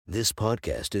This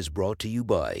podcast is brought to you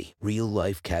by Real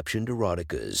Life Captioned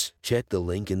Eroticas. Check the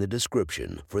link in the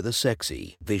description for the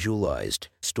sexy, visualized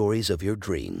stories of your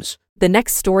dreams. The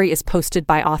next story is posted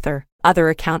by author, Other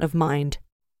Account of Mind.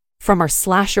 From our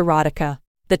 /erotica,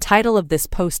 the title of this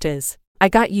post is, I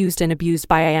got used and abused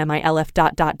by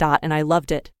IMILF ... and I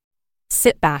loved it.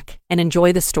 Sit back and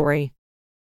enjoy the story.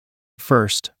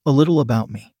 First, a little about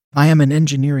me. I am an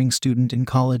engineering student in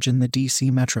college in the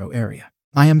DC metro area.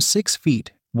 I am 6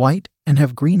 feet, white, and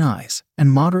have green eyes, and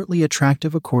moderately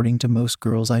attractive according to most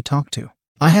girls I talk to.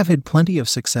 I have had plenty of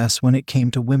success when it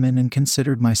came to women and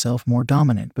considered myself more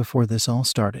dominant before this all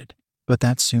started, but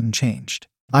that soon changed.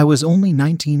 I was only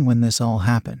 19 when this all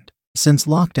happened. Since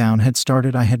lockdown had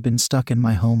started, I had been stuck in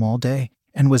my home all day,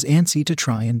 and was antsy to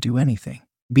try and do anything.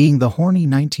 Being the horny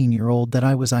 19-year-old that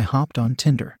I was, I hopped on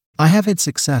Tinder. I have had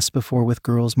success before with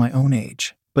girls my own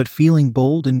age, but feeling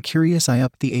bold and curious, I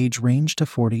upped the age range to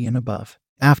 40 and above.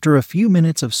 After a few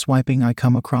minutes of swiping, I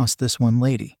come across this one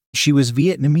lady. She was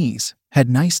Vietnamese, had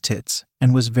nice tits,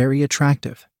 and was very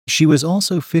attractive. She was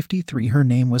also 53. Her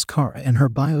name was Cara, and her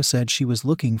bio said she was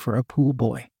looking for a pool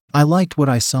boy. I liked what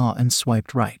I saw and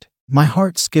swiped right. My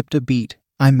heart skipped a beat.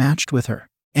 I matched with her.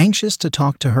 Anxious to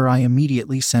talk to her, I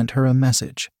immediately sent her a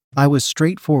message. I was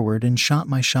straightforward and shot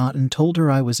my shot and told her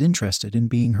I was interested in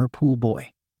being her pool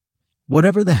boy.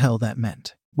 Whatever the hell that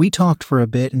meant. We talked for a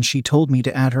bit and she told me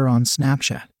to add her on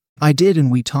Snapchat. I did, and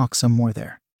we talk some more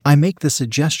there. I make the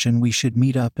suggestion we should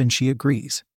meet up and she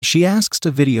agrees. She asks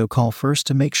to video call first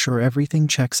to make sure everything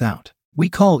checks out. We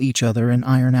call each other and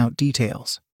iron out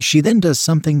details. She then does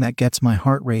something that gets my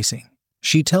heart racing.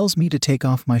 She tells me to take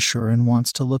off my shirt and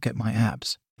wants to look at my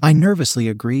abs. I nervously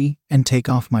agree and take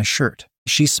off my shirt.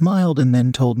 She smiled and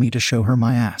then told me to show her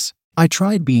my ass. I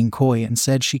tried being coy and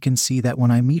said she can see that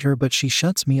when I meet her, but she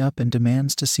shuts me up and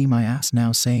demands to see my ass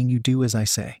now, saying, "You do as I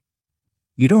say.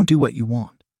 You don't do what you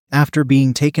want." After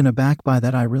being taken aback by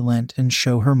that, I relent and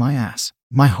show her my ass.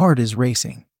 My heart is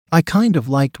racing. I kind of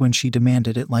liked when she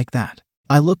demanded it like that.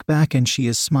 I look back and she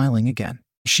is smiling again.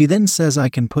 She then says I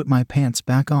can put my pants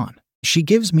back on. She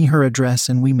gives me her address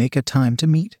and we make a time to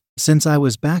meet. Since I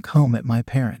was back home at my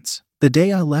parents', the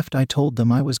day I left, I told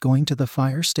them I was going to the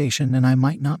fire station and I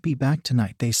might not be back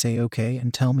tonight. They say okay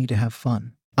and tell me to have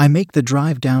fun. I make the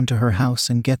drive down to her house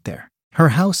and get there. Her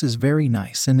house is very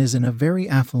nice and is in a very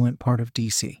affluent part of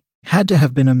DC. Had to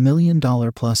have been $1 million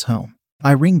plus home.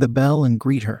 I ring the bell and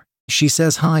greet her. She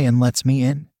says hi and lets me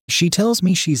in. She tells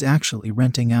me she's actually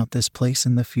renting out this place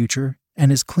in the future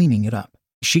and is cleaning it up.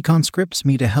 She conscripts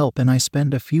me to help and I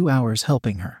spend a few hours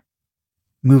helping her.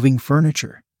 Moving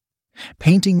furniture,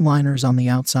 painting liners on the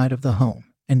outside of the home,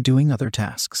 and doing other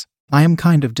tasks. I am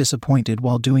kind of disappointed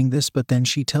while doing this, but then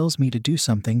she tells me to do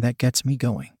something that gets me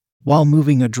going. While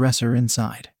moving a dresser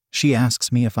inside, she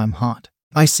asks me if I'm hot.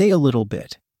 I say a little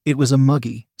bit. It was a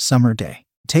muggy, summer day.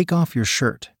 Take off your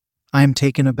shirt. I am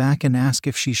taken aback and ask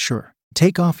if she's sure.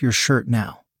 Take off your shirt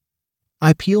now.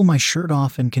 I peel my shirt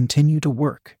off and continue to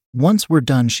work. Once we're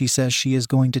done, she says she is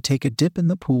going to take a dip in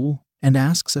the pool and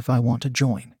asks if I want to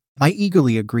join. I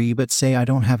eagerly agree but say I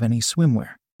don't have any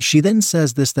swimwear. She then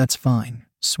says that's fine,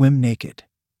 swim naked.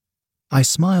 I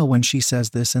smile when she says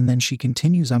this and then she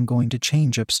continues, I'm going to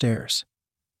change upstairs.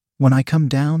 When I come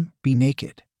down, be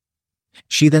naked.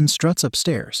 She then struts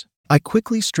upstairs. I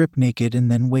quickly strip naked and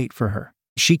then wait for her.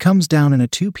 She comes down in a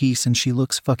 2-piece and she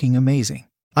looks fucking amazing.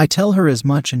 I tell her as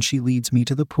much and she leads me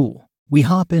to the pool. We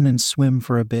hop in and swim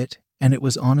for a bit, and it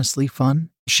was honestly fun.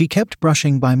 She kept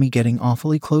brushing by me, getting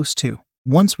awfully close too.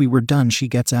 Once we were done, she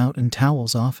gets out and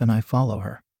towels off and I follow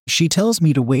her. She tells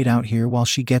me to wait out here while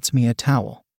she gets me a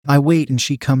towel. I wait and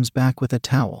she comes back with a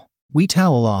towel. We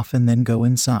towel off and then go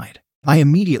inside. I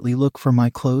immediately look for my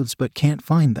clothes but can't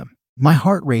find them. My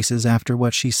heart races after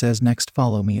what she says next,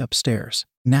 follow me upstairs.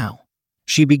 Now.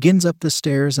 She begins up the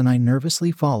stairs and I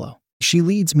nervously follow. She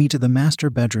leads me to the master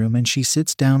bedroom and she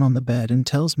sits down on the bed and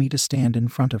tells me to stand in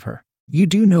front of her. You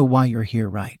do know why you're here,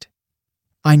 right?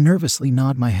 I nervously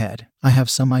nod my head. I have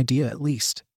some idea at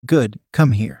least. Good,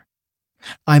 come here.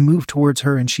 I move towards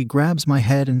her and she grabs my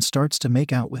head and starts to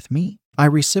make out with me. I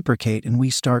reciprocate and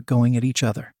we start going at each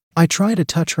other. I try to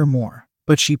touch her more,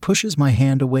 but she pushes my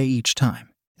hand away each time.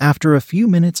 After a few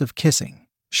minutes of kissing,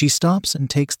 she stops and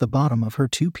takes the bottom of her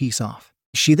 2-piece off.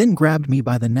 She then grabbed me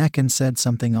by the neck and said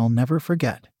something I'll never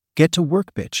forget. Get to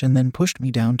work, bitch, and then pushed me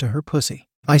down to her pussy.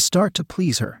 I start to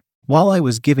please her. While I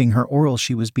was giving her oral,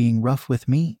 she was being rough with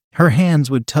me. Her hands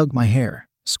would tug my hair,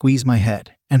 squeeze my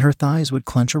head, and her thighs would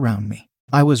clench around me.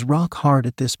 I was rock hard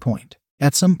at this point.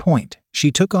 At some point,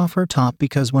 she took off her top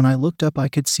because when I looked up I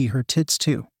could see her tits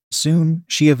too. Soon,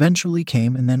 she eventually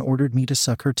came and then ordered me to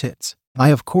suck her tits. I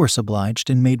of course obliged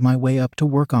and made my way up to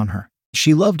work on her.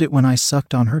 She loved it when I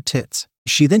sucked on her tits.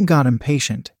 She then got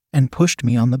impatient and pushed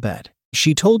me on the bed.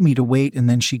 She told me to wait and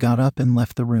then she got up and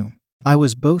left the room. I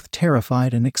was both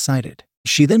terrified and excited.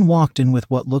 She then walked in with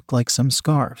what looked like some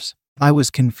scarves. I was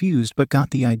confused but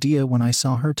got the idea when I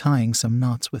saw her tying some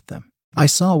knots with them. I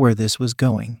saw where this was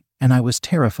going, and I was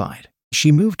terrified.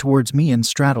 She moved towards me and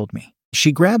straddled me.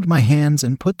 She grabbed my hands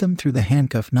and put them through the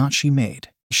handcuff knot she made.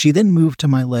 She then moved to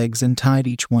my legs and tied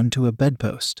each one to a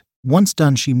bedpost. Once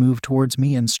done, she moved towards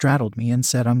me and straddled me and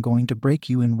said, "I'm going to break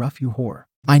you and rough you, whore."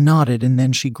 I nodded and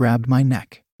then she grabbed my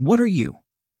neck. "What are you?"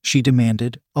 she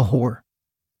demanded. "A whore,"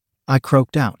 I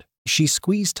croaked out. She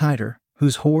squeezed tighter.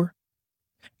 "Who's whore?"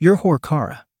 "You're whore,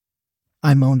 Kara,"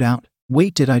 I moaned out.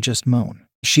 Wait, did I just moan?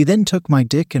 She then took my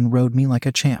dick and rode me like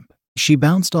a champ. She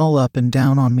bounced all up and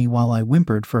down on me while I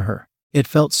whimpered for her. It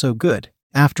felt so good.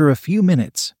 After a few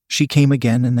minutes, she came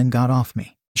again and then got off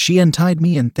me. She untied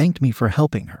me and thanked me for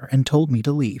helping her and told me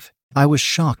to leave. I was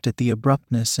shocked at the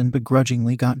abruptness and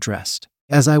begrudgingly got dressed.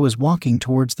 As I was walking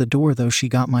towards the door though, she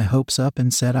got my hopes up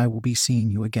and said, "I will be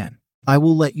seeing you again. I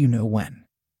will let you know when."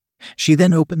 She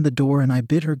then opened the door and I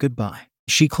bid her goodbye.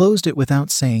 She closed it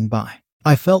without saying bye.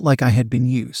 I felt like I had been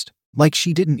used, like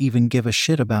she didn't even give a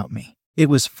shit about me. It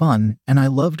was fun, and I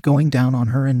loved going down on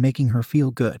her and making her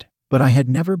feel good, but I had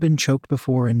never been choked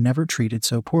before and never treated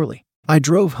so poorly. I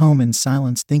drove home in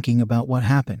silence thinking about what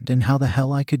happened and how the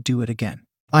hell I could do it again.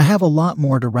 I have a lot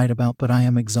more to write about, but I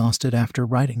am exhausted after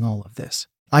writing all of this.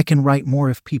 I can write more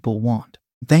if people want.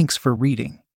 Thanks for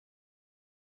reading.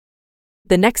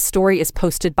 The next story is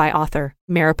posted by author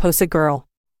Mariposa Girl.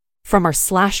 From our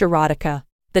 /erotica,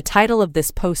 the title of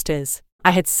this post is,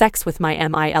 "I had sex with my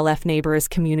MILF neighbor's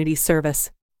community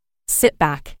service." Sit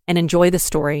back and enjoy the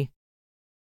story.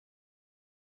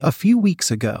 A few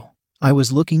weeks ago, I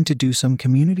was looking to do some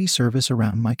community service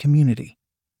around my community,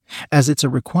 as it's a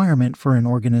requirement for an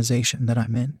organization that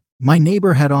I'm in. My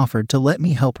neighbor had offered to let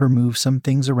me help her move some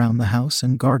things around the house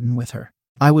and garden with her.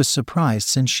 I was surprised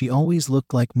since she always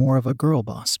looked like more of a girl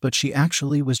boss, but she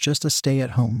actually was just a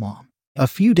stay-at-home mom. A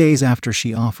few days after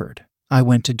she offered, I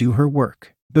went to do her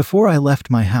work. Before I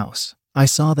left my house, I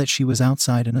saw that she was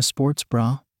outside in a sports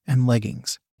bra and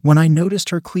leggings. When I noticed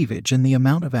her cleavage and the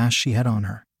amount of ass she had on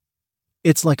her,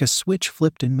 it's like a switch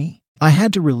flipped in me. I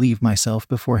had to relieve myself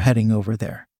before heading over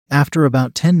there. After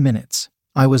about 10 minutes,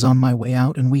 I was on my way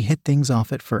out and we hit things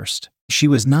off at first. She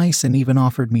was nice and even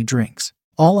offered me drinks.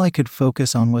 All I could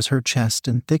focus on was her chest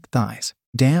and thick thighs.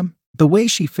 Damn, the way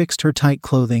she fixed her tight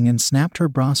clothing and snapped her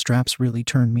bra straps really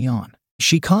turned me on.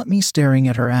 She caught me staring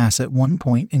at her ass at one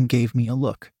point and gave me a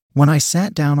look. When I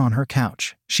sat down on her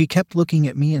couch, she kept looking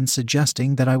at me and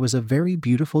suggesting that I was a very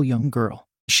beautiful young girl.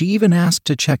 She even asked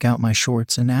to check out my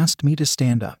shorts and asked me to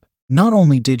stand up. Not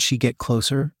only did she get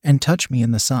closer and touch me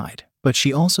in the side, but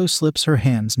she also slips her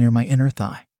hands near my inner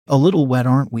thigh. "A little wet,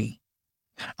 aren't we?"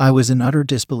 I was in utter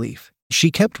disbelief. She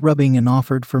kept rubbing and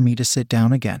offered for me to sit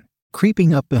down again.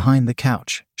 Creeping up behind the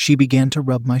couch, she began to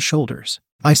rub my shoulders.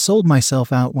 I sold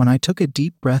myself out when I took a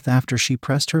deep breath after she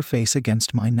pressed her face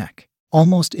against my neck.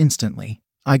 Almost instantly,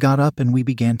 I got up and we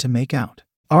began to make out.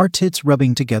 Our tits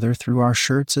rubbing together through our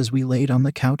shirts as we laid on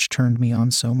the couch turned me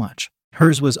on so much.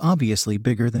 Hers was obviously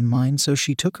bigger than mine, so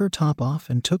she took her top off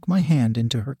and took my hand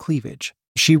into her cleavage.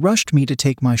 She rushed me to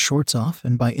take my shorts off,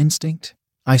 and by instinct,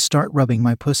 I start rubbing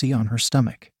my pussy on her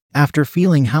stomach. After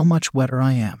feeling how much wetter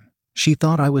I am, she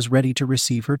thought I was ready to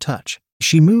receive her touch.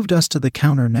 She moved us to the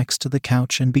counter next to the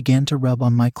couch and began to rub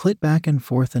on my clit back and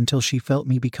forth until she felt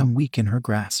me become weak in her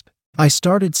grasp. I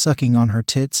started sucking on her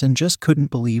tits and just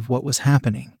couldn't believe what was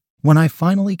happening. When I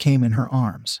finally came in her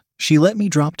arms, she let me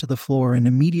drop to the floor and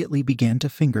immediately began to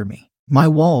finger me. My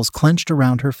walls clenched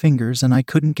around her fingers and I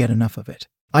couldn't get enough of it.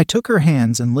 I took her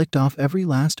hands and licked off every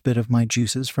last bit of my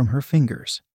juices from her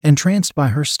fingers. Entranced by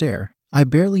her stare, I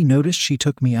barely noticed she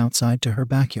took me outside to her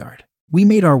backyard. We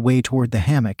made our way toward the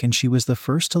hammock and she was the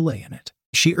first to lay in it.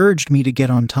 She urged me to get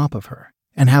on top of her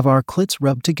and have our clits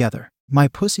rubbed together. My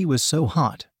pussy was so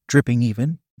hot, dripping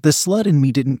even. The slut in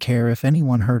me didn't care if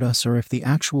anyone heard us or if the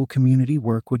actual community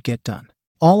work would get done.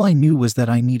 All I knew was that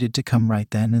I needed to come right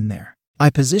then and there. I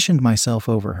positioned myself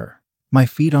over her, my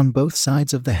feet on both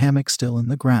sides of the hammock still in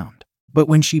the ground. But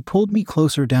when she pulled me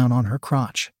closer down on her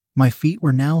crotch, my feet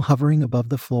were now hovering above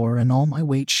the floor and all my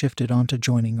weight shifted onto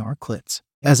joining our clits.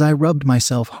 As I rubbed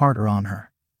myself harder on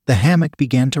her, the hammock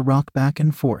began to rock back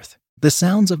and forth. The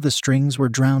sounds of the strings were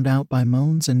drowned out by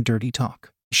moans and dirty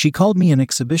talk. She called me an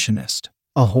exhibitionist,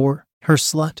 a whore, her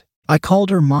slut. I called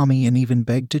her mommy and even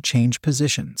begged to change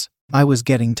positions. I was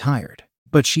getting tired,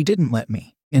 but she didn't let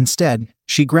me. Instead,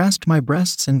 she grasped my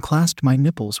breasts and clasped my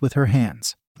nipples with her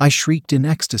hands. I shrieked in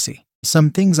ecstasy. Some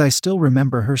things I still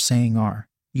remember her saying are,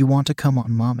 "You want to come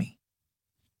on, mommy?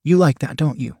 You like that,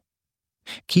 don't you?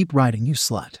 Keep riding, you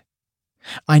slut.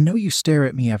 I know you stare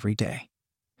at me every day.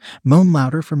 Moan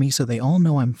louder for me so they all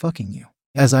know I'm fucking you."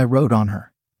 As I rode on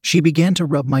her, she began to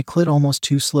rub my clit almost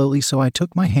too slowly, so I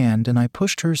took my hand and I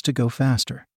pushed hers to go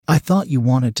faster. "I thought you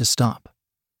wanted to stop,"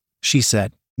 she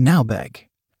said. "Now beg."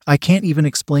 I can't even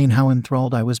explain how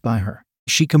enthralled I was by her.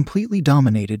 She completely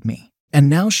dominated me, and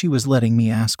now she was letting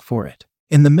me ask for it.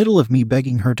 In the middle of me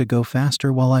begging her to go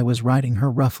faster while I was riding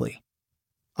her roughly,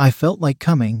 I felt like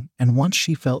coming, and once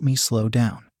she felt me slow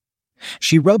down,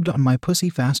 she rubbed on my pussy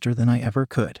faster than I ever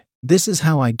could. "This is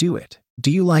how I do it. Do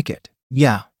you like it?"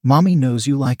 "Yeah, mommy knows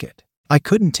you like it." I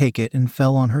couldn't take it and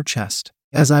fell on her chest.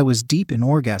 As I was deep in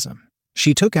orgasm,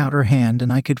 she took out her hand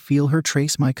and I could feel her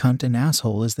trace my cunt and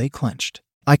asshole as they clenched.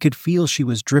 I could feel she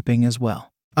was dripping as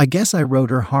well. I guess I rode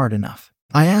her hard enough.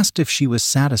 I asked if she was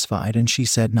satisfied and she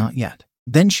said not yet.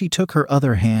 Then she took her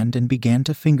other hand and began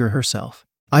to finger herself.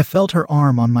 I felt her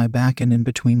arm on my back and in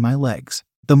between my legs.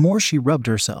 The more she rubbed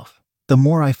herself, the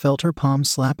more I felt her palm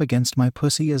slap against my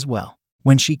pussy as well.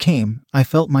 When she came, I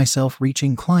felt myself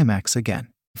reaching climax again.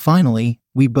 Finally,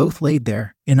 we both laid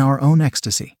there, in our own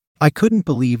ecstasy. I couldn't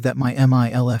believe that my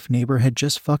MILF neighbor had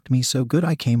just fucked me so good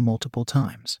I came multiple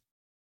times.